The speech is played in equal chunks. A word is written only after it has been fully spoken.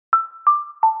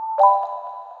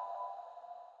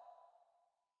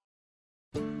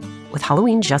With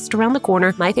Halloween just around the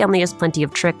corner, my family has plenty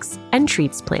of tricks and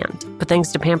treats planned. But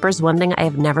thanks to Pampers, one thing I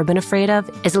have never been afraid of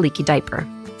is a leaky diaper.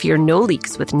 Fear no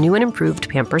leaks with new and improved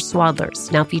Pampers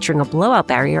Swaddlers, now featuring a blowout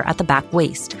barrier at the back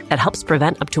waist that helps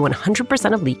prevent up to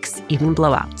 100% of leaks, even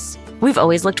blowouts. We've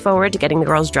always looked forward to getting the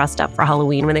girls dressed up for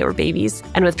Halloween when they were babies.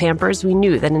 And with Pampers, we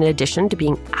knew that in addition to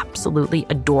being absolutely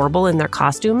adorable in their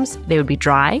costumes, they would be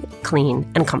dry,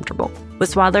 clean, and comfortable.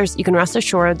 With Swaddlers, you can rest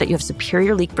assured that you have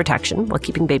superior leak protection while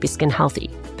keeping baby skin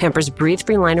healthy. Pampers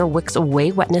Breathe-Free Liner wicks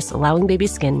away wetness, allowing baby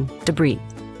skin to breathe,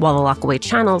 while the lock-away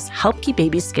channels help keep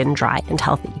baby skin dry and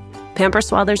healthy. Pampers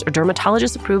Swaddlers are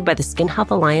dermatologist approved by the Skin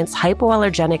Health Alliance,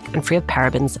 hypoallergenic, and free of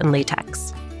parabens and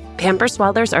latex. Pampers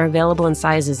Swaddlers are available in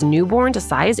sizes newborn to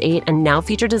size 8 and now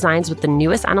feature designs with the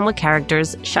newest animal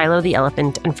characters, Shiloh the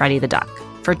elephant and Freddie the duck.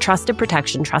 For trusted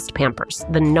protection, trust Pampers,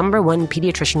 the #1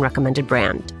 pediatrician recommended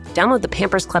brand. Download the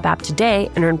Pampers Club app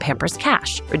today and earn Pampers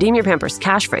Cash. Redeem your Pampers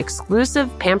Cash for exclusive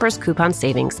Pampers coupon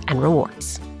savings and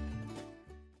rewards.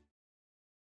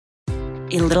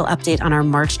 A little update on our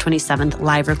March 27th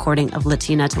live recording of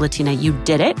Latina to Latina. You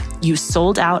did it. You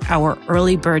sold out our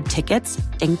early bird tickets.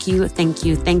 Thank you, thank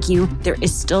you, thank you. There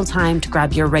is still time to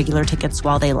grab your regular tickets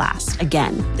while they last.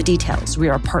 Again, the details. We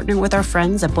are partnering with our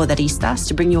friends at Poderistas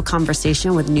to bring you a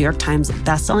conversation with New York Times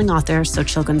bestselling author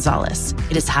Xochitl Gonzalez.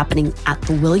 It is happening at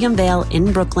the William Vale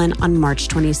in Brooklyn on March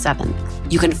 27th.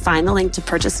 You can find the link to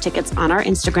purchase tickets on our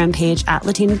Instagram page at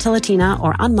Latina to Latina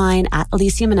or on mine at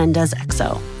Alicia Menendez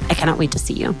XO. I cannot wait to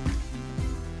see you.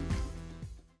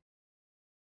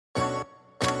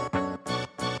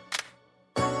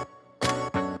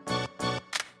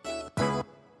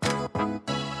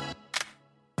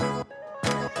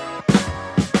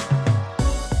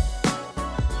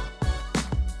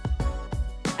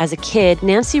 As a kid,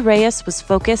 Nancy Reyes was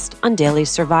focused on daily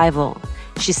survival.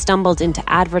 She stumbled into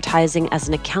advertising as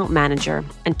an account manager,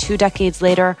 and 2 decades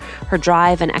later, her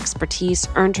drive and expertise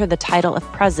earned her the title of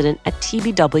president at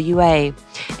TBWA,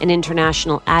 an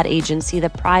international ad agency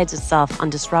that prides itself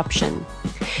on disruption.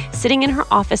 Sitting in her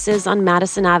offices on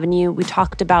Madison Avenue, we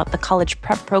talked about the college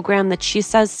prep program that she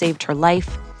says saved her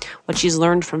life, what she's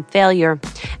learned from failure,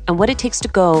 and what it takes to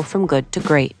go from good to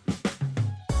great.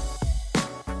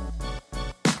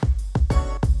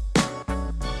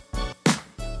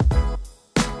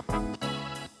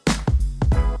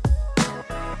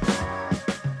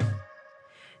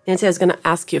 Nancy, I was going to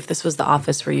ask you if this was the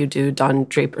office where you do Don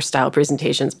Draper-style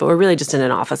presentations, but we're really just in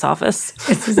an office.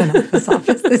 This is an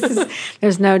office.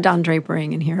 There's no Don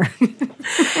Drapering in here.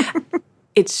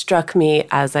 It struck me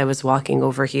as I was walking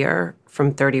over here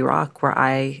from 30 Rock, where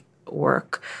I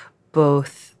work,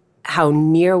 both how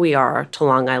near we are to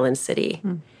Long Island City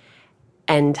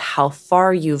and how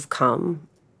far you've come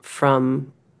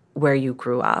from where you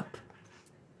grew up.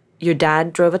 Your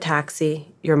dad drove a taxi.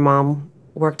 Your mom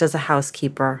worked as a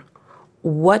housekeeper.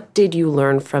 What did you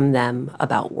learn from them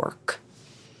about work?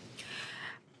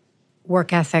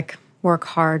 Work ethic, work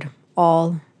hard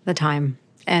all the time.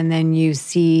 And then you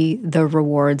see the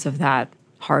rewards of that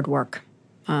hard work.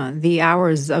 The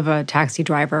hours of a taxi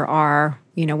driver are,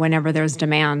 whenever there's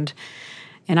demand.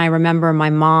 And I remember my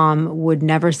mom would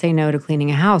never say no to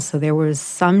cleaning a house. So there was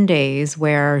some days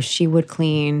where she would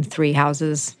clean 3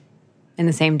 houses in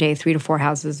the same day, 3 to 4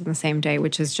 houses in the same day,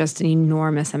 which is just an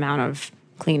enormous amount of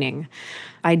cleaning.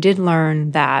 I did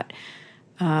learn that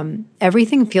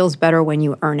everything feels better when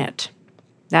you earn it.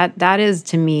 That is,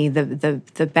 to me,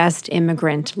 the best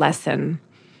immigrant lesson.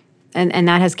 And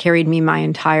that has carried me my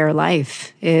entire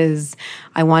life, is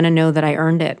I want to know that I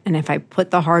earned it. And if I put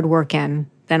the hard work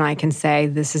in, then I can say,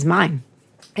 this is mine.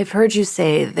 I've heard you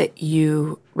say that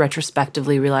you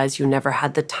retrospectively realized you never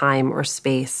had the time or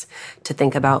space to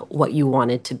think about what you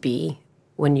wanted to be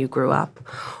when you grew up.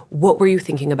 What were you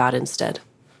thinking about instead?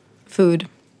 Food,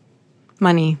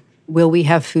 money. Will we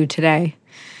have food today?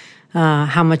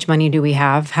 How much money do we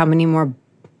have? How many more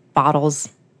bottles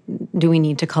do we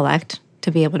need to collect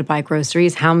to be able to buy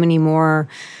groceries? How many more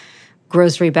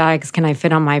grocery bags can I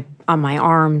fit on my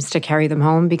arms to carry them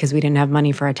home because we didn't have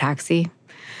money for a taxi?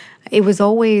 It was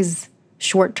always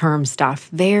short-term stuff,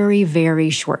 very,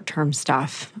 very short-term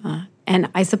stuff. And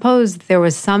I suppose there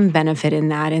was some benefit in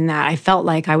that I felt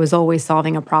like I was always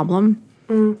solving a problem.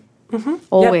 Mm-hmm.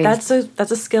 Always. Yep,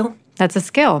 that's a skill. That's a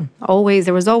skill. Always,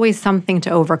 there was always something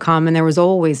to overcome, and there was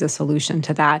always a solution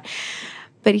to that.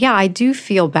 But yeah, I do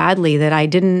feel badly that I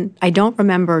don't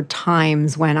remember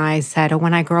times when I said,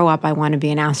 when I grow up, I want to be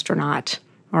an astronaut,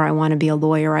 or I want to be a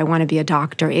lawyer, I want to be a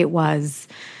doctor. It was,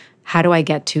 how do I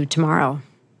get to tomorrow?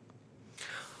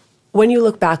 When you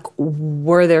look back,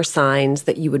 were there signs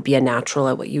that you would be a natural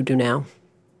at what you do now?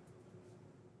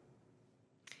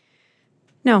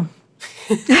 No.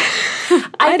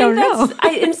 I don't know.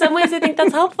 In some ways, I think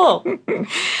that's helpful.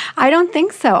 I don't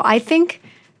think so. I think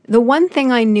the one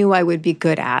thing I knew I would be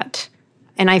good at,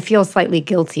 and I feel slightly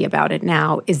guilty about it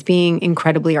now, is being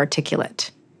incredibly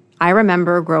articulate. I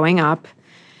remember growing up,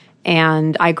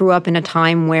 and I grew up in a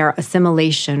time where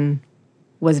assimilation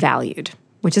was valued,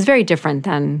 which is very different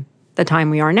than the time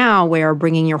we are now, where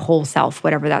bringing your whole self,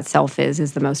 whatever that self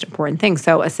is the most important thing.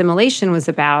 So assimilation was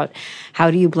about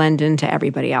how do you blend into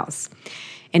everybody else.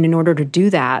 And in order to do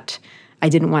that, I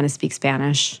didn't want to speak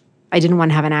Spanish. I didn't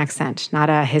want to have an accent, not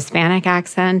a Hispanic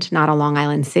accent, not a Long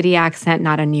Island City accent,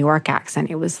 not a New York accent.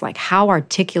 It was like, how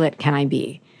articulate can I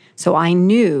be? So I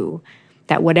knew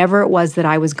that whatever it was that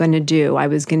I was going to do, I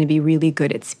was going to be really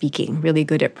good at speaking, really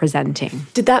good at presenting.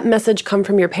 Did that message come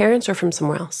from your parents or from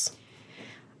somewhere else?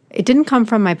 It didn't come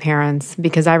from my parents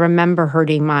because I remember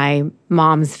hurting my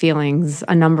mom's feelings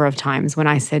a number of times when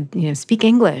I said, speak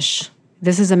English.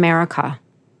 This is America.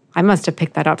 I must have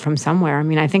picked that up from somewhere. I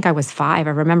mean, I think I was 5. I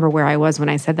remember where I was when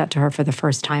I said that to her for the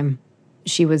first time.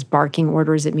 She was barking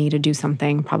orders at me to do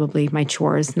something, probably my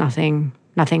chores, nothing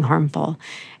harmful.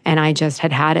 And I just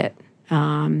had it.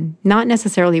 Not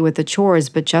necessarily with the chores,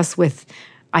 but just with,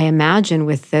 I imagine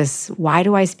with this, why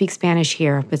do I speak Spanish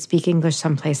here, but speak English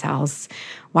someplace else?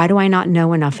 Why do I not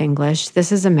know enough English?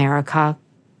 This is America.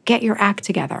 Get your act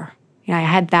together. I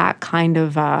had that kind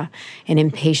of an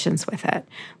impatience with it,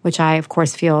 which I, of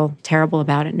course, feel terrible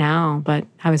about it now, but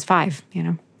I was 5,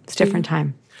 it's a different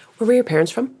time. Where were your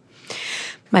parents from?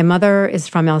 My mother is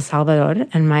from El Salvador,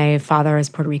 and my father is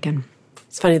Puerto Rican.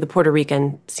 It's funny, the Puerto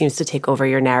Rican seems to take over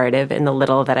your narrative in the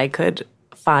little that I could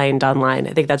find online.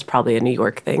 I think that's probably a New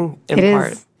York thing in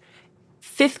part. Is.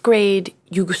 5th grade,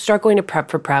 you start going to Prep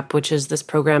for Prep, which is this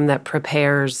program that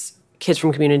prepares kids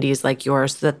from communities like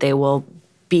yours so that they will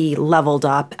be leveled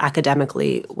up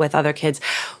academically with other kids.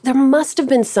 There must have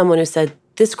been someone who said,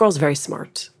 this girl's very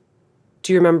smart.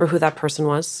 Do you remember who that person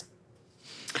was?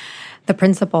 The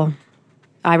principal.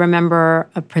 I remember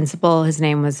a principal, his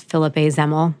name was Philip A.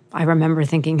 Zemmel. I remember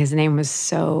thinking his name was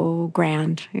so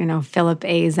grand, Philip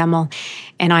A. Zemmel.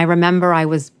 And I remember I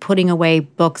was putting away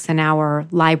books in our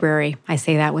library. I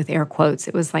say that with air quotes.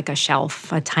 It was like a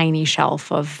shelf, a tiny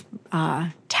shelf of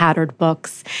tattered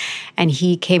books. And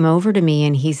he came over to me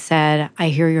and he said, I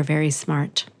hear you're very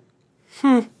smart.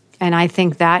 And I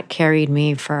think that carried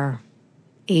me for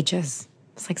ages.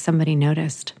 It's like somebody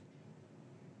noticed.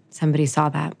 Somebody saw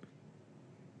that.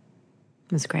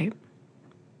 It was great.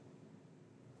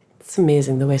 It's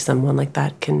amazing the way someone like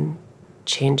that can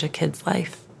change a kid's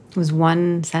life. It was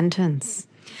one sentence.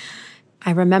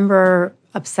 I remember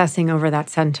obsessing over that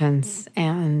sentence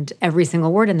and every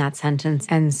single word in that sentence.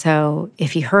 And so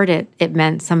if he heard it, it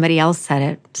meant somebody else said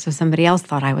it. So somebody else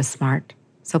thought I was smart.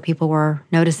 So people were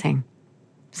noticing.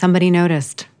 Somebody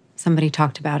noticed. Somebody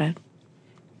talked about it.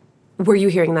 Were you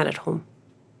hearing that at home?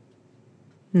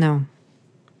 No.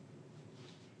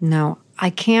 I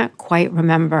can't quite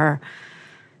remember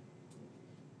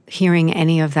hearing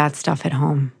any of that stuff at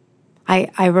home.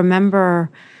 I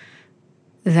remember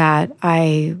that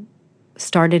I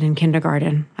started in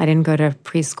kindergarten. I didn't go to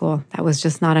preschool. That was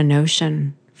just not a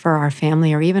notion for our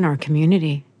family or even our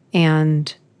community.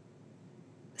 And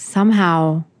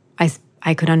somehow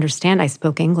I could understand. I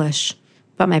spoke English,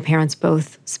 but my parents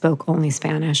both spoke only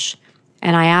Spanish.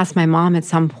 And I asked my mom at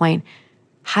some point,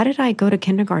 how did I go to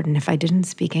kindergarten if I didn't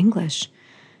speak English?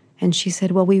 And she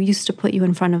said, well, we used to put you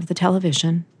in front of the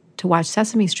television to watch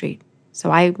Sesame Street.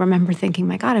 So I remember thinking,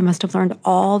 my God, I must have learned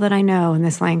all that I know in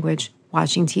this language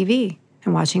watching TV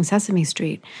and watching Sesame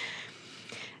Street.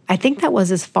 I think that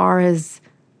was as far as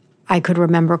I could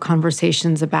remember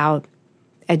conversations about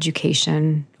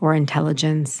education or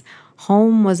intelligence.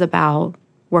 Home was about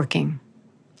working.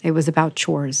 It was about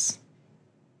chores.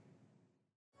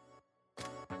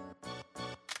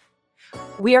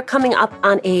 We are coming up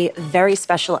on a very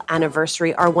special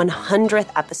anniversary, our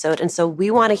 100th episode, and so we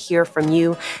want to hear from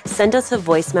you. Send us a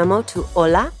voice memo to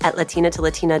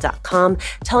hola@latinatolatina.com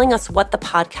telling us what the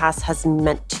podcast has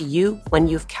meant to you, when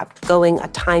you've kept going, a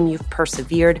time you've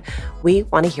persevered. We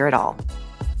want to hear it all.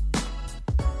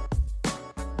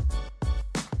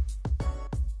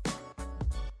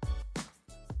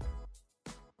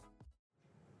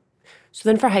 So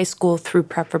then for high school, through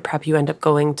Prep for Prep, you end up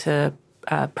going to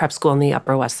prep school on the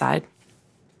Upper West Side.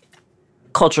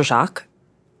 Culture shock.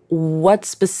 What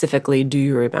specifically do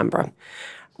you remember?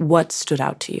 What stood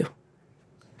out to you?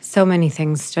 So many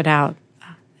things stood out.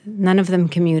 None of them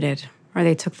commuted, or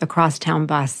they took the crosstown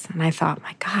bus. And I thought,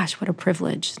 my gosh, what a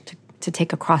privilege to to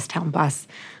take a crosstown bus.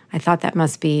 I thought that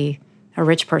must be a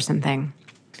rich person thing.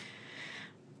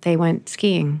 They went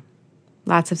skiing,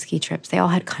 lots of ski trips. They all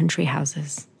had country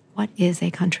houses. What is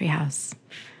a country house?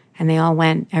 And they all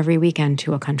went every weekend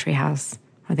to a country house,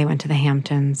 or they went to the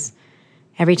Hamptons.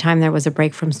 Every time there was a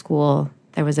break from school,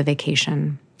 there was a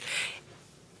vacation.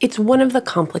 It's one of the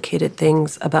complicated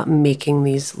things about making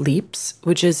these leaps,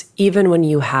 which is even when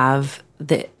you have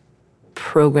the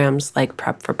programs like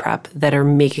Prep for Prep that are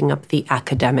making up the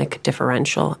academic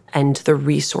differential and the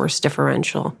resource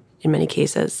differential in many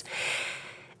cases,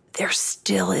 there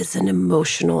still is an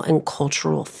emotional and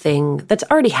cultural thing that's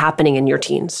already happening in your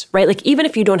teens, right? Like even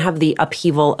if you don't have the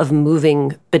upheaval of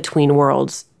moving between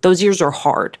worlds, those years are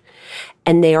hard.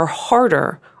 And they are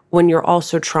harder when you're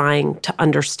also trying to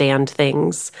understand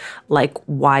things like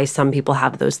why some people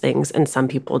have those things and some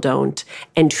people don't,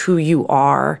 and who you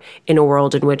are in a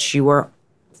world in which you were,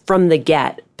 from the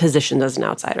get, positioned as an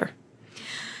outsider.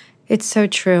 It's so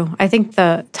true. I think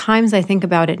the times I think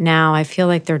about it now, I feel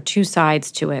like there are two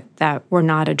sides to it that were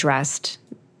not addressed.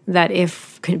 That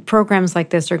if programs like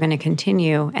this are going to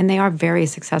continue, and they are very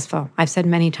successful. I've said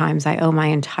many times I owe my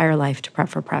entire life to Prep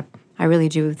for Prep. I really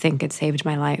do think it saved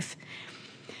my life.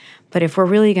 But if we're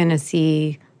really going to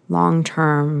see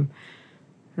long-term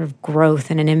sort of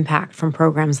growth and an impact from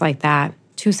programs like that,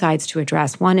 two sides to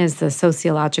address. One is the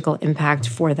sociological impact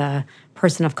for the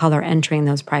person of color entering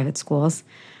those private schools.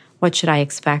 What should I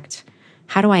expect?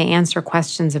 How do I answer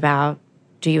questions about,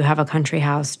 do you have a country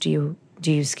house? Do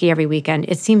you ski every weekend?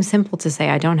 It seems simple to say,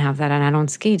 I don't have that and I don't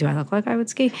ski. Do I look like I would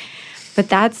ski? But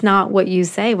that's not what you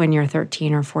say when you're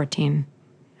 13 or 14.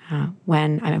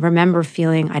 When I remember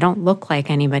feeling, I don't look like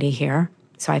anybody here,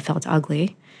 so I felt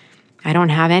ugly. I don't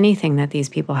have anything that these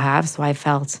people have, so I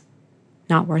felt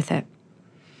not worth it.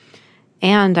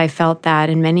 And I felt that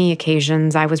in many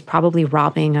occasions, I was probably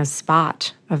robbing a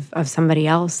spot of somebody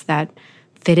else that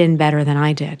fit in better than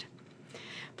I did.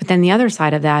 But then the other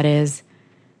side of that is,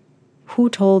 who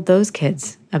told those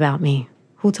kids about me?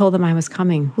 Who told them I was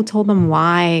coming? Who told them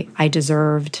why I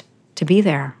deserved to be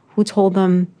there? Who told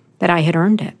them that I had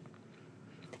earned it?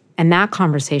 And that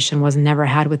conversation was never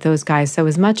had with those guys. So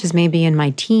as much as maybe in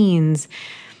my teens,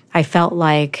 I felt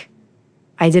like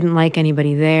I didn't like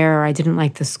anybody there, I didn't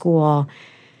like the school.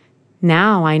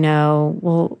 Now I know,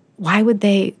 well, why would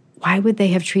they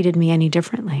have treated me any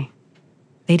differently?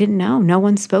 They didn't know. No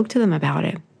one spoke to them about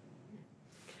it.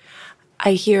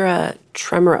 I hear a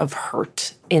tremor of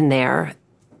hurt in there.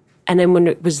 And then when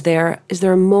it was there, is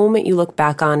there a moment you look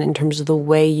back on in terms of the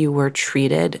way you were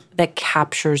treated that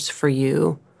captures for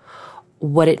you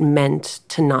what it meant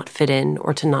to not fit in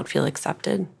or to not feel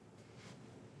accepted?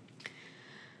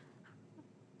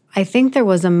 I think there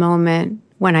was a moment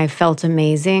when I felt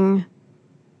amazing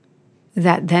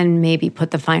that then maybe put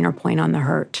the finer point on the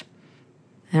hurt.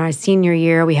 In our senior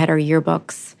year, we had our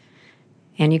yearbooks,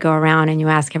 and you go around and you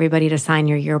ask everybody to sign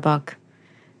your yearbook.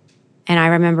 And I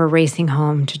remember racing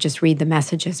home to just read the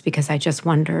messages because I just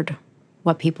wondered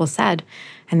what people said.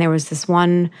 And there was this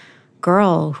one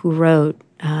girl who wrote,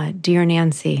 Dear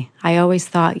Nancy, I always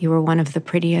thought you were one of the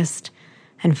prettiest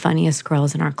and funniest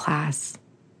girls in our class.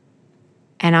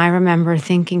 And I remember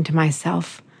thinking to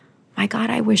myself, my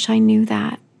God, I wish I knew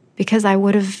that, because I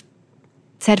would have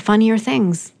said funnier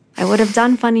things. I would have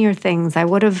done funnier things.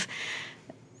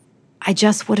 I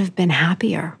just would have been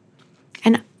happier.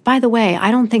 And by the way, I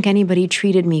don't think anybody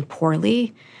treated me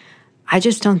poorly. I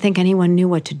just don't think anyone knew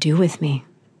what to do with me.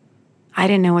 I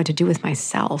didn't know what to do with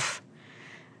myself.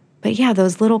 But yeah,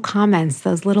 those little comments,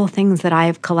 those little things that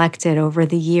I've collected over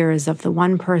the years of the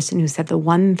one person who said the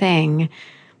one thing,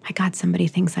 my God, somebody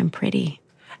thinks I'm pretty.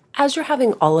 As you're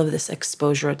having all of this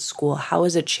exposure at school, how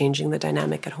is it changing the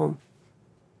dynamic at home?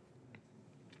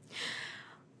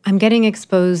 I'm getting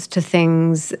exposed to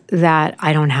things that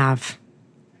I don't have.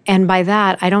 And by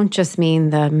that, I don't just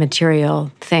mean the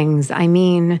material things. I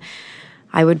mean,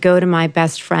 I would go to my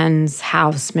best friend's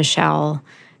house, Michelle,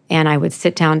 and I would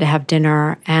sit down to have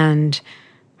dinner, and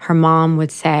her mom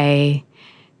would say,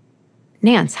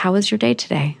 Nance, how was your day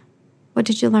today? What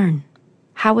did you learn?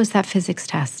 How was that physics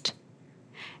test?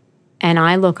 And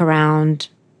I look around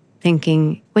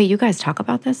thinking, wait, you guys talk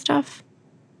about this stuff?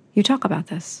 You talk about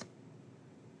this.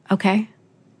 Okay.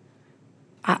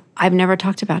 I've never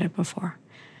talked about it before.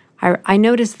 I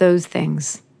notice those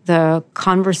things, the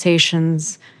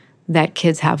conversations that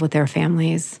kids have with their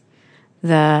families,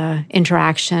 the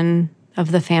interaction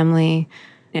of the family.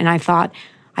 And I thought,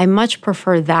 I much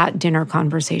prefer that dinner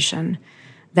conversation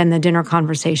than the dinner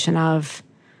conversation of,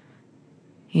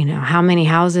 how many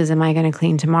houses am I going to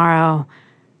clean tomorrow?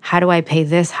 How do I pay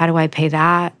this? How do I pay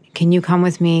that? can you come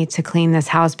with me to clean this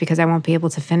house because I won't be able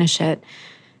to finish it?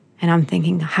 And I'm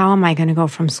thinking, how am I going to go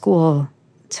from school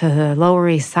to the Lower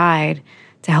East Side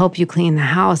to help you clean the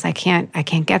house? I can't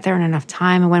get there in enough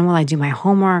time. And when will I do my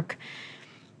homework?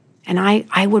 And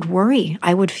I would worry.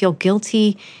 I would feel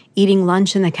guilty eating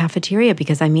lunch in the cafeteria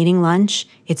because I'm eating lunch.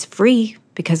 It's free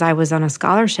because I was on a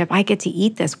scholarship. I get to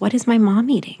eat this. What is my mom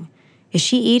eating? Is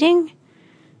she eating?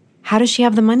 How does she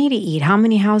have the money to eat? How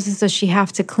many houses does she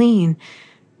have to clean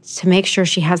to make sure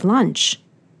she has lunch?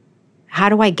 How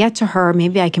do I get to her?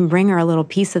 Maybe I can bring her a little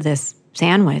piece of this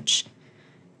sandwich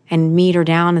and meet her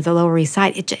down at the Lower East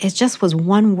Side. It just was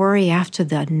one worry after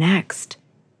the next.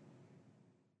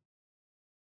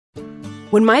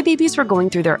 When my babies were going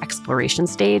through their exploration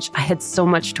stage, I had so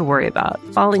much to worry about.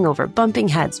 Falling over, bumping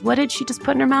heads. What did she just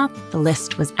put in her mouth? The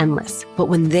list was endless. But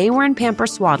when they were in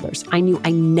Pampers Swaddlers, I knew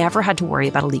I never had to worry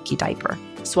about a leaky diaper.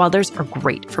 Swaddlers are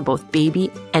great for both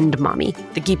baby and mommy.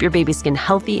 They keep your baby's skin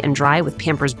healthy and dry with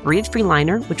Pampers Breathe-Free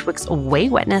Liner, which wicks away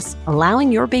wetness,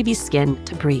 allowing your baby's skin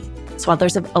to breathe.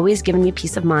 Swaddlers have always given me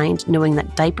peace of mind knowing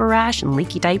that diaper rash and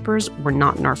leaky diapers were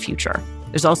not in our future.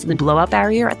 There's also the blowout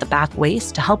barrier at the back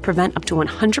waist to help prevent up to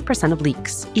 100% of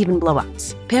leaks, even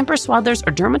blowouts. Pampers Swaddlers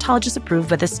are dermatologist approved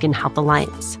by the Skin Health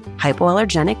Alliance,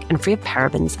 hypoallergenic and free of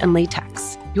parabens and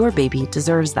latex. Your baby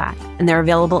deserves that. And they're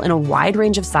available in a wide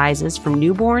range of sizes from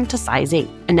newborn to size 8,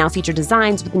 and now feature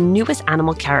designs with the newest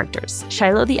animal characters,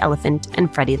 Shiloh the elephant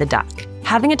and Freddie the duck.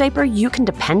 Having a diaper you can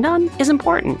depend on is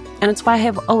important, and it's why I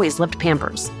have always loved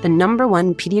Pampers, the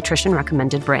 #1 pediatrician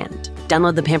recommended brand.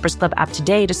 Download the Pampers Club app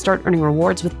today to start earning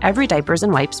rewards with every diapers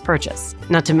and wipes purchase.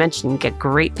 Not to mention, get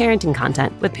great parenting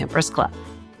content with Pampers Club.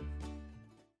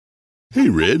 Hey,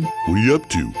 Red, what are you up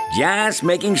to? Just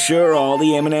making sure all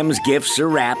the M&M's gifts are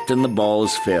wrapped and the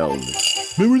bowls filled.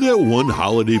 Remember that one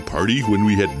holiday party when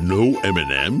we had no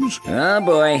M&Ms? Oh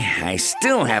boy, I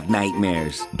still have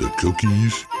nightmares. The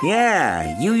cookies?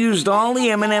 Yeah, you used all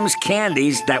the M&M's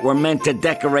candies that were meant to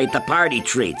decorate the party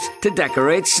treats, to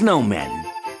decorate snowmen.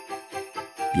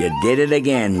 You did it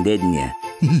again, didn't you?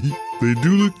 They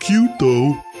do look cute,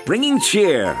 though. Bringing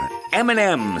cheer,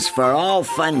 M&M's for all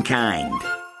fun kind.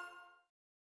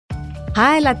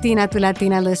 Hi, Latina to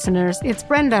Latina listeners. It's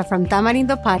Brenda from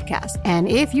Tamarindo Podcast. And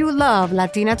if you love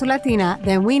Latina to Latina,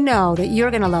 then we know that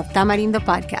you're going to love Tamarindo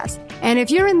Podcast. And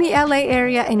if you're in the LA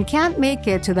area and can't make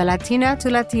it to the Latina to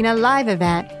Latina live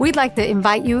event, we'd like to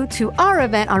invite you to our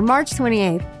event on March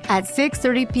 28th. At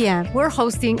 6:30 p.m., we're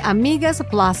hosting Amigas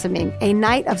Blossoming, a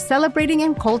night of celebrating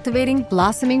and cultivating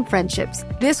blossoming friendships.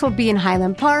 This will be in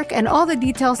Highland Park, and all the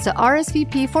details to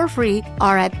RSVP for free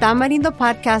are at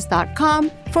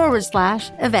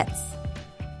tamarindopodcast.com/events.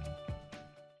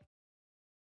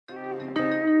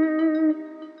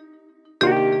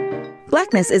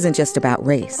 Blackness isn't just about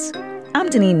race. I'm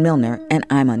Deneen Milner, and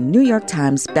I'm a New York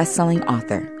Times bestselling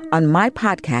author. On my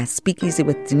podcast, Speakeasy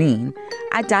with Deneen,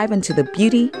 I dive into the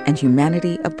beauty and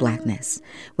humanity of Blackness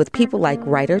with people like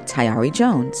writer Tayari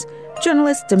Jones,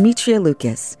 journalist Demetria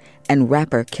Lucas, and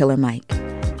rapper Killer Mike.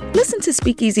 Listen to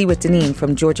Speakeasy with Deneen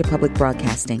from Georgia Public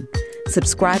Broadcasting.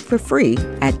 Subscribe for free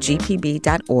at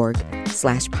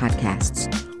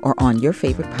gpb.org/podcasts or on your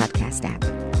favorite podcast app.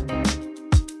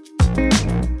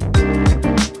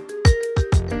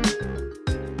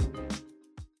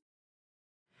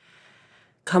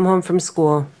 Come home from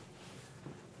school.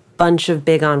 Bunch of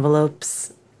big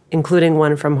envelopes, including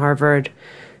one from Harvard.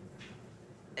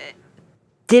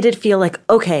 Did it feel like,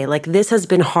 okay, like this has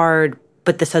been hard,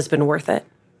 but this has been worth it?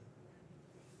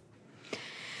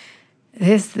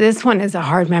 This one is a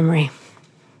hard memory.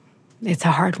 It's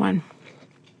a hard one.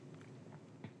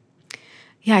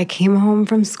 Yeah, I came home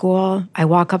from school. I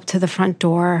walk up to the front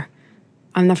door.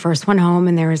 I'm the first one home,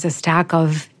 and there is a stack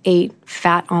of 8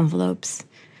 fat envelopes.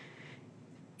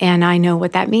 And I know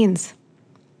what that means.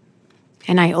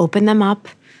 And I open them up,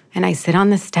 and I sit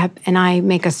on the step, and I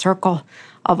make a circle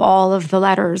of all of the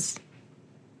letters.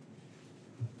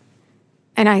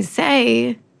 And I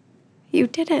say, you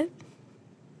did it.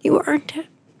 You earned it.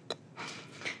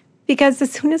 Because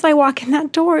as soon as I walk in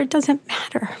that door, it doesn't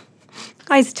matter.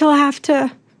 I still have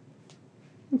to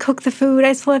cook the food.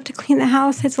 I still have to clean the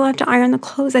house. I still have to iron the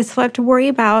clothes. I still have to worry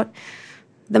about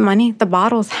the money, the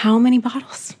bottles. How many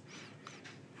bottles?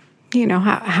 You know,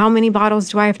 how many bottles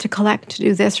do I have to collect to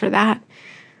do this or that?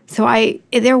 So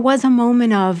there was a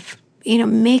moment of,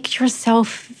 make yourself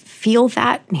feel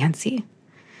that, Nancy.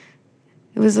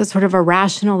 It was a sort of a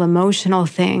rational, emotional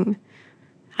thing.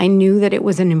 I knew that it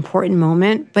was an important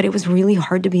moment, but it was really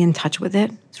hard to be in touch with it.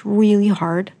 It's really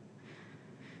hard.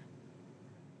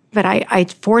 But I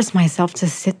forced myself to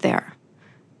sit there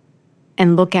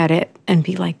and look at it and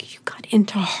be like, you got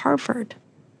into Harvard.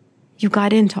 You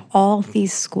got into all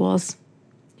these schools.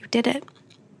 You did it.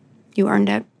 You earned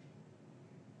it.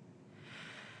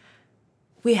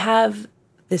 We have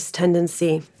this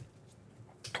tendency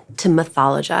to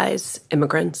mythologize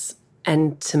immigrants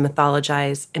and to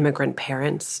mythologize immigrant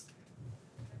parents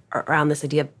around this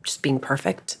idea of just being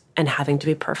perfect and having to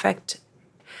be perfect.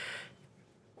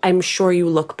 I'm sure you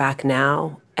look back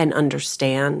now and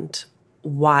understand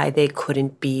why they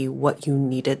couldn't be what you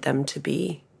needed them to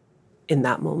be in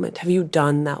that moment. Have you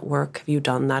done that work? Have you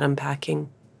done that unpacking?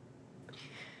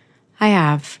 I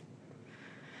have.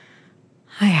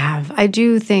 I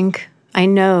do think, I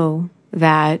know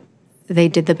that they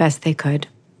did the best they could.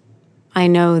 I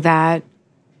know that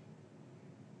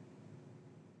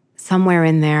somewhere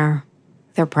in there,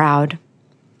 they're proud.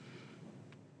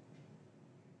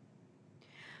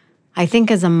 I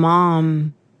think as a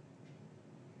mom,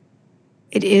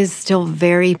 it is still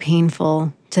very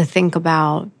painful to think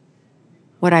about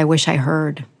what I wish I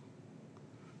heard.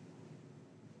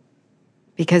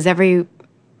 Because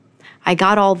I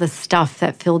got all the stuff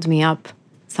that filled me up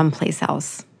someplace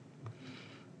else.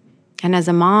 And as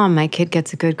a mom, my kid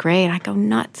gets a good grade, I go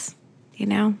nuts,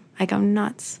 I go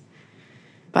nuts.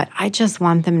 But I just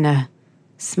want them to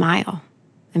smile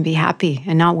and be happy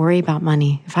and not worry about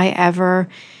money. If I ever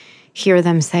hear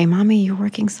them say, Mommy, you're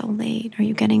working so late. Are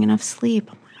you getting enough sleep?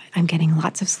 I'm getting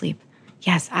lots of sleep.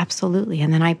 Yes, absolutely.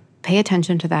 And then I pay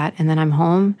attention to that, and then I'm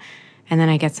home, and then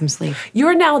I get some sleep.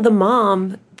 You're now the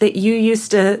mom that you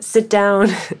used to sit down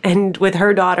and with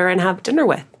her daughter and have dinner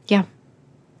with. Yeah,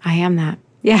 I am that.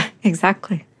 Yeah,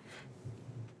 exactly.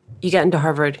 You get into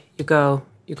Harvard, you go,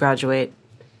 you graduate.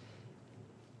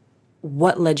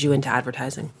 What led you into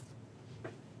advertising?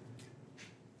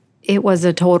 It was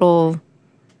a total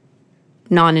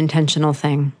non-intentional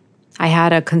thing. I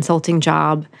had a consulting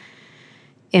job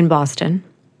in Boston.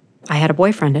 I had a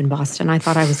boyfriend in Boston. I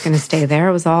thought I was going to stay there.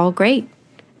 It was all great.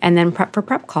 And then Prep for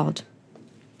Prep called.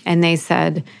 And they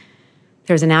said,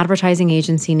 there's an advertising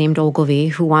agency named Ogilvy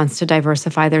who wants to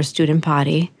diversify their student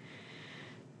body.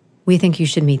 We think you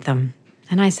should meet them.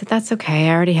 And I said, that's okay.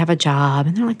 I already have a job.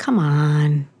 And they're like, come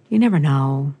on, you never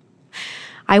know.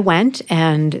 I went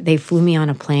and they flew me on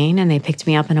a plane and they picked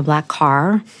me up in a black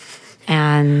car.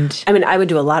 And I would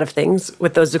do a lot of things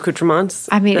with those accoutrements.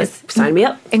 Sign me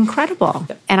up. Incredible.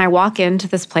 Yep. And I walk into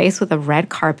this place with a red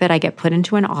carpet. I get put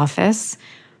into an office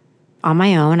on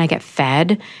my own. I get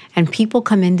fed, and people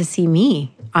come in to see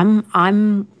me.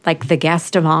 I'm like the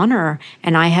guest of honor,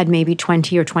 and I had maybe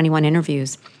 20 or 21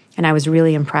 interviews, and I was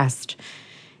really impressed.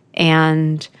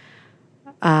 And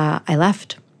I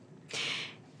left.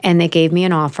 And they gave me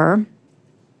an offer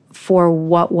for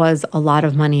what was a lot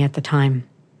of money at the time.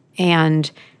 And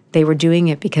they were doing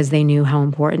it because they knew how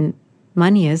important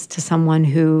money is to someone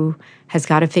who has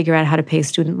got to figure out how to pay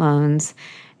student loans,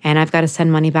 and I've got to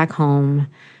send money back home.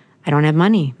 I don't have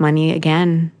money. Money,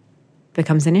 again,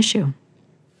 becomes an issue.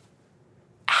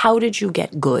 How did you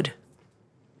get good?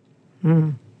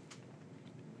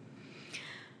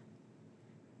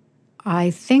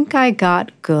 I think I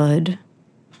got good.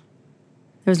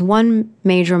 There's one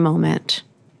major moment.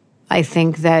 I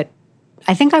think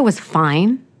I was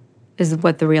fine, is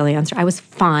what the real answer. I was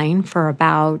fine for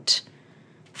about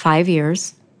 5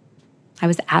 years. I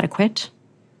was adequate.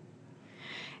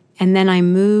 And then I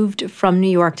moved from New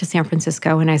York to San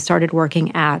Francisco, and I started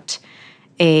working at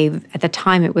the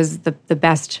time, it was the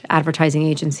best advertising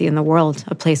agency in the world,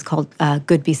 a place called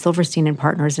Goodby Silverstein and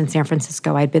Partners in San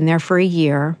Francisco. I'd been there for a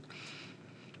year.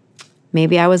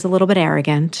 Maybe I was a little bit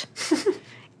arrogant.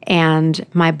 And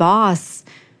my boss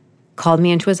called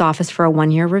me into his office for a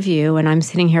 1-year review, and I'm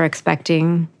sitting here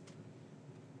expecting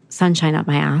sunshine up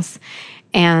my ass.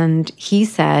 And he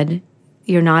said,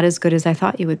 "You're not as good as I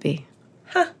thought you would be."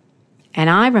 Huh. And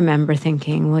I remember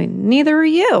thinking, well, neither are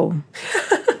you.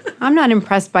 I'm not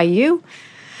impressed by you.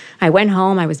 I went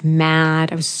home. I was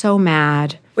mad. I was so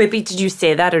mad. Wait, but did you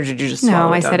say that, or did you just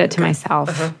No, I said it to myself.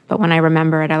 Uh-huh. But when I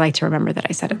remember it, I like to remember that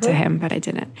I said it to him, but I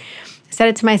didn't. I said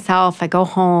it to myself. I go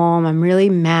home. I'm really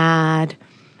mad.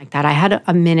 Like that. I had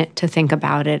a minute to think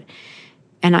about it.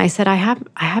 And I said, I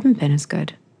haven't been as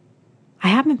good. I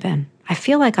haven't been. I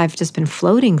feel like I've just been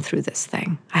floating through this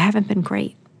thing. I haven't been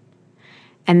great.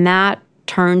 And that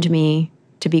turned me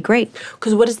to be great.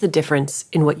 Because what is the difference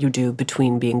in what you do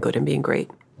between being good and being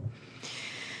great?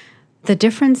 The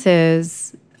difference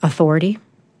is authority,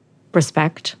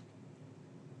 respect,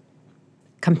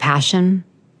 compassion,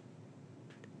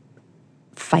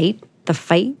 the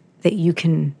fight that you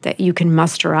can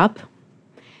muster up.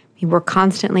 We're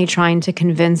constantly trying to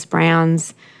convince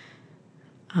brands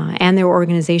and their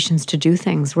organizations to do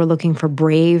things. We're looking for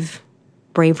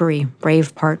bravery,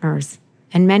 brave partners.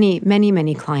 And many, many,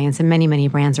 many clients and many, many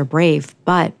brands are brave.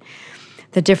 But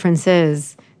the difference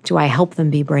is, do I help them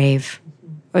be brave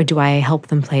or do I help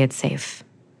them play it safe?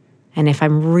 And if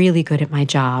I'm really good at my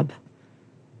job,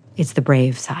 it's the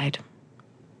brave side.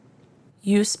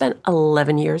 You spent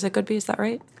 11 years at Goodby, is that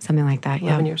right? Something like that,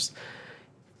 11 years.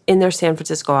 In their San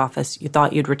Francisco office, you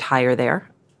thought you'd retire there.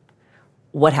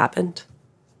 What happened?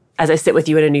 As I sit with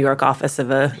you in a New York office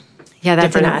of a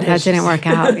that didn't work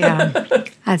out. Yeah,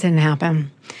 that didn't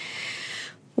happen.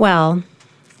 Well,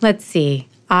 let's see.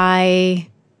 I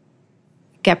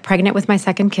get pregnant with my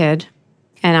second kid,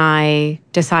 and I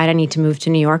decide I need to move to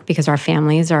New York because our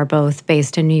families are both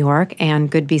based in New York,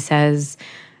 and Goodby says,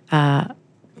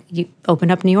 you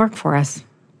open up New York for us.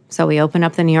 So we opened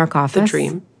up the New York office.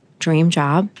 The dream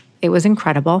job. It was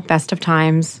incredible. Best of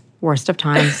times, worst of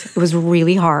times. It was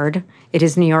really hard. It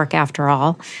is New York after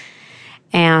all.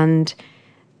 And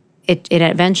it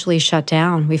eventually shut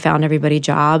down. We found everybody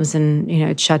jobs and,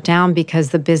 it shut down because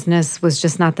the business was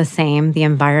just not the same. The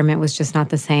environment was just not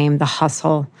the same. The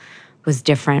hustle was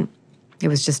different. It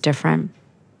was just different.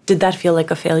 Did that feel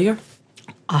like a failure?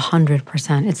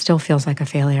 100%. It still feels like a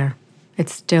failure. It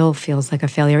still feels like a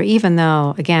failure, even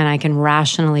though, again, I can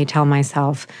rationally tell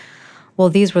myself, well,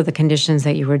 these were the conditions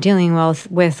that you were dealing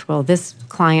with. Well, this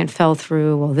client fell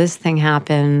through. Well, this thing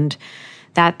happened.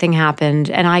 That thing happened.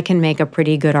 And I can make a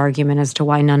pretty good argument as to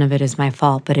why none of it is my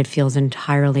fault, but it feels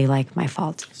entirely like my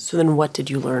fault. So then what did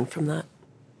you learn from that?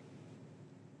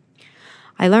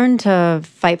 I learned to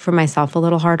fight for myself a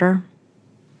little harder.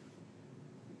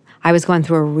 I was going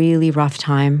through a really rough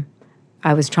time.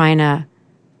 I was trying to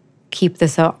keep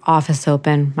this office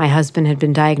open. My husband had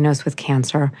been diagnosed with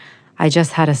cancer. I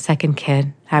just had a second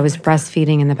kid. I was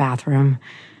breastfeeding in the bathroom.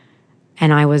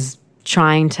 And I was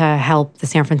trying to help the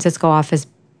San Francisco office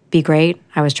be great.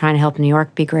 I was trying to help New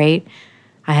York be great.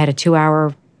 I had a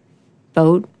 2-hour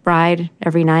boat ride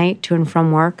every night to and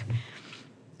from work.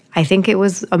 I think it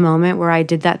was a moment where I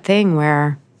did that thing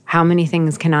where how many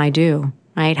things can I do,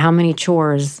 right? How many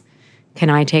chores can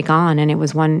I take on? And it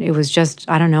was just,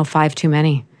 5 too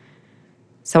many.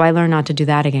 So I learned not to do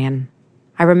that again.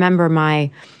 I remember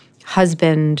my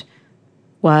husband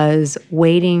was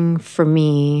waiting for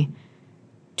me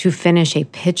to finish a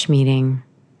pitch meeting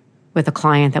with a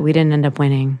client that we didn't end up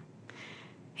winning.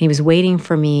 He was waiting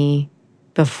for me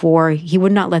before, he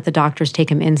would not let the doctors take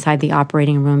him inside the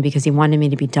operating room because he wanted me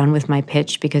to be done with my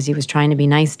pitch because he was trying to be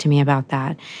nice to me about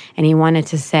that. And he wanted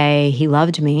to say he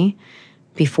loved me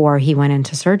before he went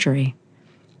into surgery.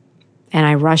 And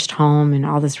I rushed home in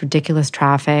all this ridiculous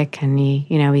traffic, and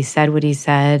he said what he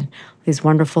said, these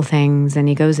wonderful things, and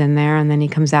he goes in there, and then he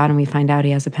comes out, and we find out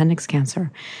he has appendix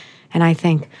cancer. And I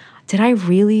think, did I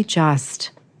really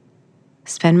just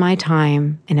spend my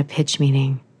time in a pitch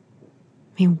meeting?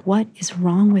 I mean, what is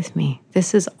wrong with me?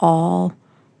 This is all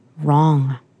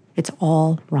wrong. It's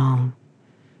all wrong.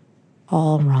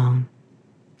 All wrong.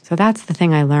 So that's the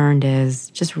thing I learned is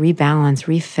just rebalance,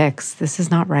 refix. This is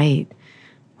not right.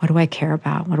 What do I care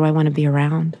about? What do I want to be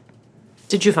around?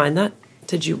 Did you find that?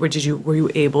 Were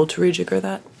you able to rejigger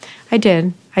that? I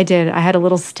did. I had a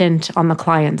little stint on the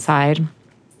client side.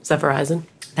 Is that Verizon?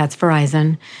 That's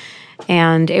Verizon.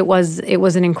 And it was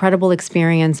an incredible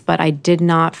experience, but I did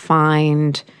not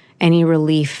find any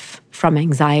relief from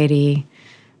anxiety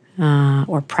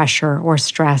or pressure or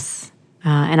stress.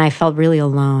 And I felt really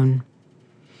alone.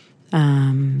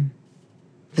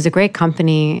 It was a great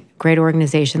company, great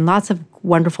organization, lots of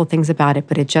wonderful things about it,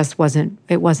 but it just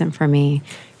wasn't for me.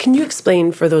 Can you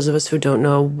explain for those of us who don't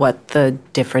know what the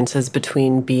difference is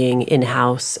between being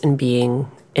in-house and being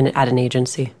at an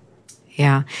agency?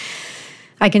 Yeah.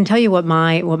 I can tell you what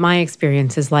my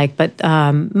experience is like, but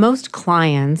most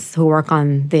clients who work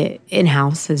on the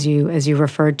in-house, as you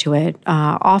referred to it,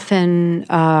 often,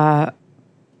 I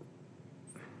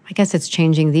guess it's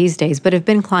changing these days, but have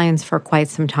been clients for quite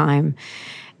some time.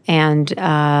 And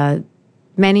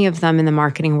many of them in the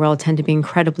marketing world tend to be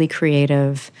incredibly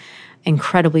creative,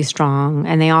 incredibly strong,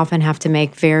 and they often have to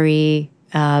make very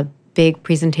big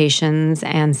presentations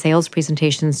and sales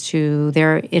presentations to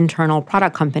their internal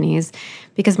product companies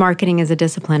because marketing is a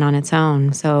discipline on its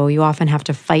own. So you often have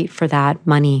to fight for that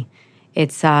money.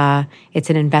 It's an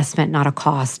investment, not a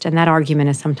cost, and that argument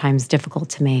is sometimes difficult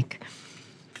to make.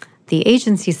 The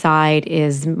agency side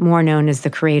is more known as the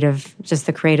creative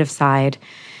side.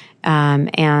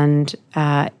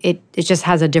 It just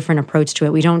has a different approach to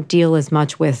it. We don't deal as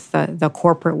much with the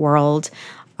corporate world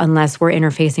unless we're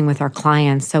interfacing with our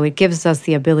clients. So it gives us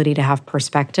the ability to have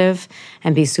perspective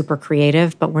and be super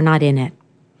creative, but we're not in it.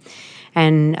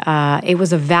 And it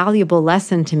was a valuable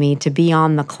lesson to me to be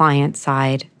on the client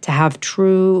side, to have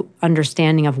true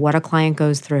understanding of what a client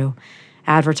goes through.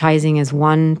 Advertising is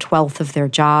 1/12 of their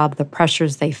job, the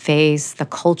pressures they face, the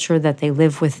culture that they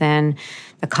live within,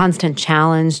 the constant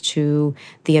challenge to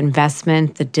the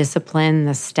investment, the discipline,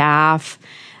 the staff,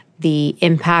 the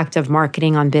impact of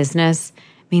marketing on business.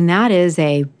 I mean, that is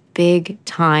a big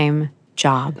time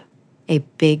job, a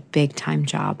big time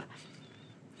job.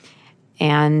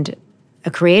 And a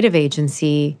creative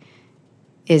agency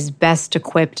is best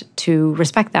equipped to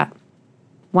respect that.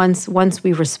 Once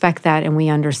we respect that and we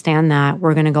understand that,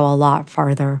 we're going to go a lot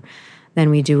farther than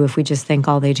we do if we just think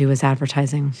all they do is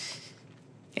advertising.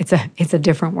 It's a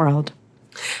different world.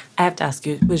 I have to ask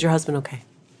you, was your husband okay?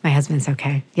 My husband's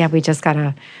okay. Yeah, we just got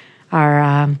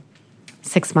our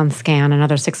 6-month scan,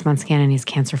 another 6-month scan, and he's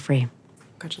cancer-free.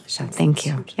 Congratulations. So thank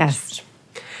you. Yes.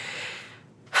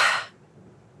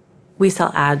 We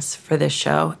sell ads for this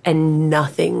show, and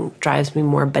nothing drives me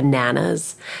more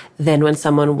bananas than when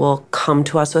someone will come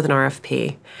to us with an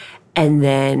RFP and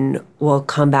then will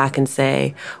come back and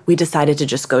say, we decided to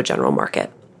just go general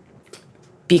market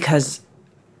because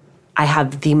I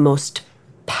have the most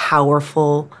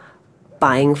powerful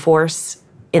buying force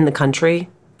in the country,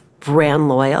 brand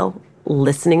loyal,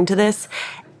 listening to this,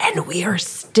 and we are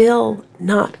still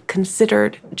not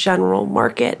considered general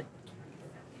market.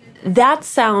 That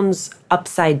sounds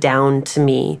upside down to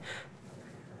me.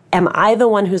 Am I the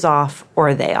one who's off, or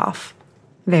are they off?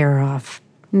 They're off.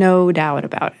 No doubt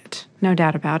about it. No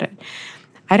doubt about it.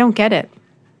 I don't get it.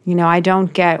 I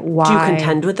don't get why. Do you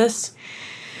contend with this?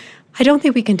 I don't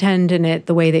think we contend in it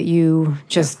the way that you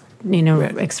just,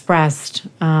 expressed.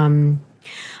 I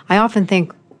often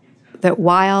think that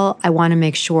while I want to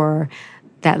make sure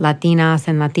that Latinas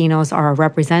and Latinos are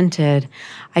represented,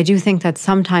 I do think that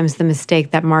sometimes the mistake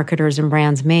that marketers and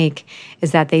brands make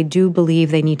is that they do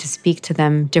believe they need to speak to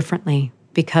them differently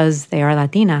because they are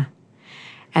Latina.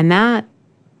 And that,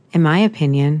 in my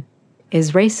opinion,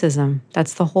 is racism.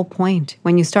 That's the whole point.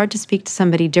 When you start to speak to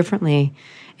somebody differently,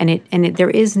 and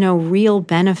there is no real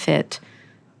benefit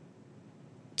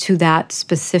to that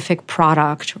specific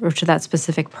product or to that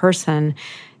specific person,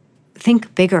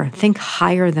 think bigger, think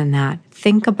higher than that.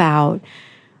 Think about,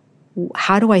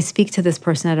 how do I speak to this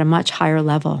person at a much higher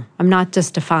level? I'm not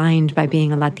just defined by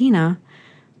being a Latina.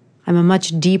 I'm a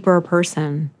much deeper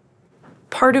person.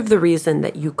 Part of the reason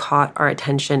that you caught our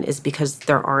attention is because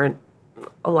there aren't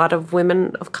a lot of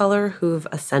women of color who've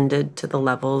ascended to the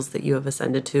levels that you have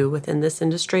ascended to within this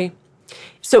industry.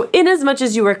 So in as much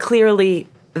as you are clearly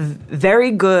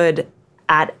very good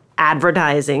at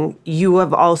advertising, you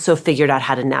have also figured out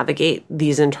how to navigate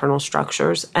these internal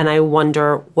structures. And I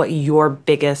wonder what your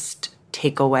biggest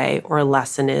takeaway or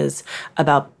lesson is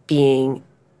about being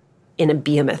in a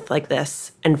behemoth like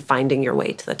this and finding your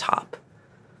way to the top.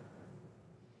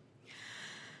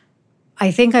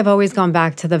 I think I've always gone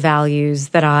back to the values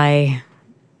that I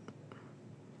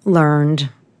learned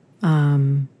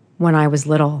when I was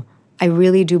little. I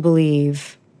really do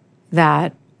believe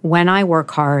that when I work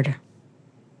hard,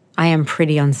 I am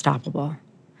pretty unstoppable.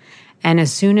 And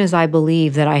as soon as I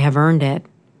believe that I have earned it,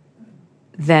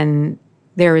 then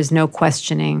there is no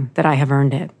questioning that I have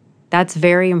earned it. That's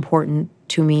very important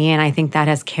to me, and I think that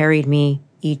has carried me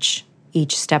each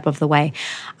step of the way.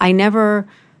 I never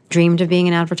dreamed of being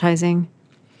in advertising.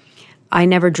 I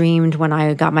never dreamed when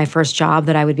I got my first job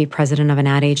that I would be president of an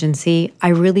ad agency. I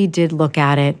really did look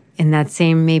at it in that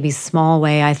same maybe small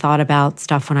way I thought about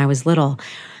stuff when I was little.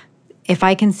 If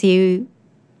I can see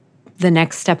the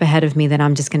next step ahead of me, then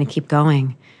I'm just going to keep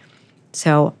going.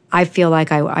 So I feel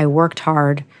like I worked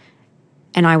hard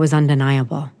and I was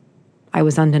undeniable. I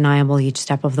was undeniable each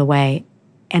step of the way.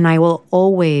 And I will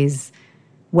always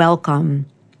welcome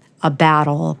a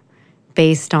battle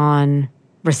based on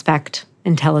respect,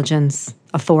 intelligence,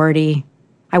 authority.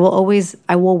 I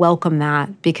will welcome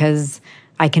that because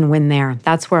I can win there.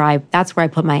 That's where I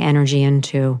put my energy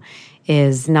into,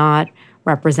 is not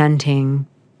representing,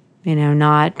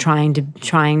 not trying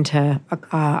to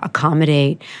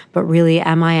accommodate, but really,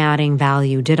 am I adding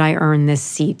value? Did I earn this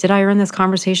seat? Did I earn this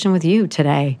conversation with you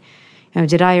today?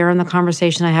 Did I earn the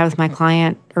conversation I had with my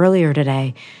client earlier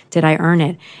today? Did I earn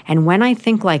it? And when I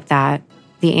think like that,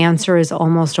 the answer is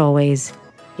almost always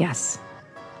yes.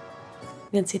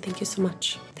 Nancy, thank you so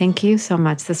much. Thank you so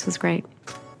much. This was great.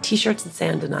 T-shirts and say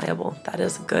undeniable. That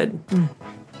is good.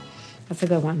 That's a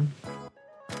good one.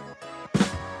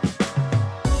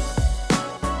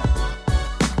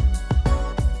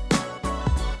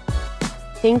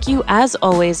 Thank you, as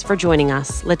always, for joining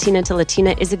us. Latina to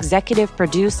Latina is executive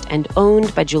produced and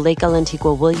owned by Juleka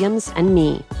Lantigua Williams and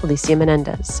me, Alicia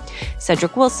Menendez.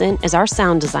 Cedric Wilson is our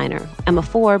sound designer. Emma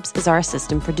Forbes is our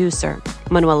assistant producer.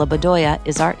 Manuela Bedoya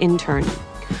is our intern.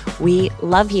 We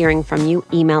love hearing from you.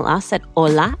 Email us at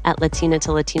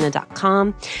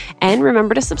hola@latinatolatina.com. And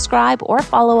remember to subscribe or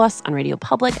follow us on Radio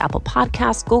Public, Apple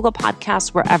Podcasts, Google Podcasts,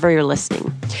 wherever you're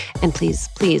listening. And please,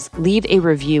 please leave a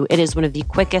review. It is one of the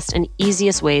quickest and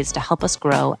easiest ways to help us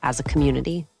grow as a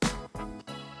community.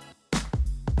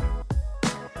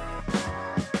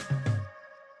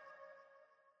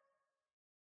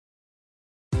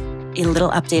 A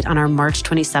little update on our March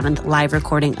 27th live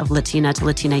recording of Latina to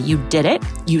Latina. You did it.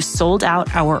 You sold out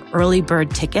our early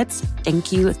bird tickets.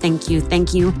 Thank you, thank you,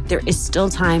 thank you. There is still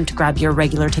time to grab your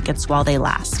regular tickets while they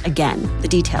last. Again, the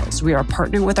details. We are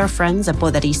partnering with our friends at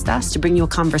Poderistas to bring you a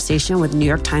conversation with New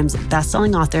York Times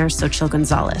bestselling author Xochitl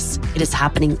Gonzalez. It is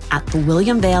happening at the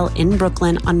William Vale in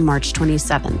Brooklyn on March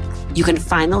 27th. You can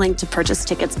find the link to purchase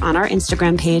tickets on our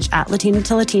Instagram page at Latina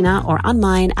to Latina or on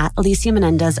mine at Alicia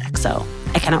Menendez XO.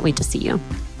 I cannot wait to see you.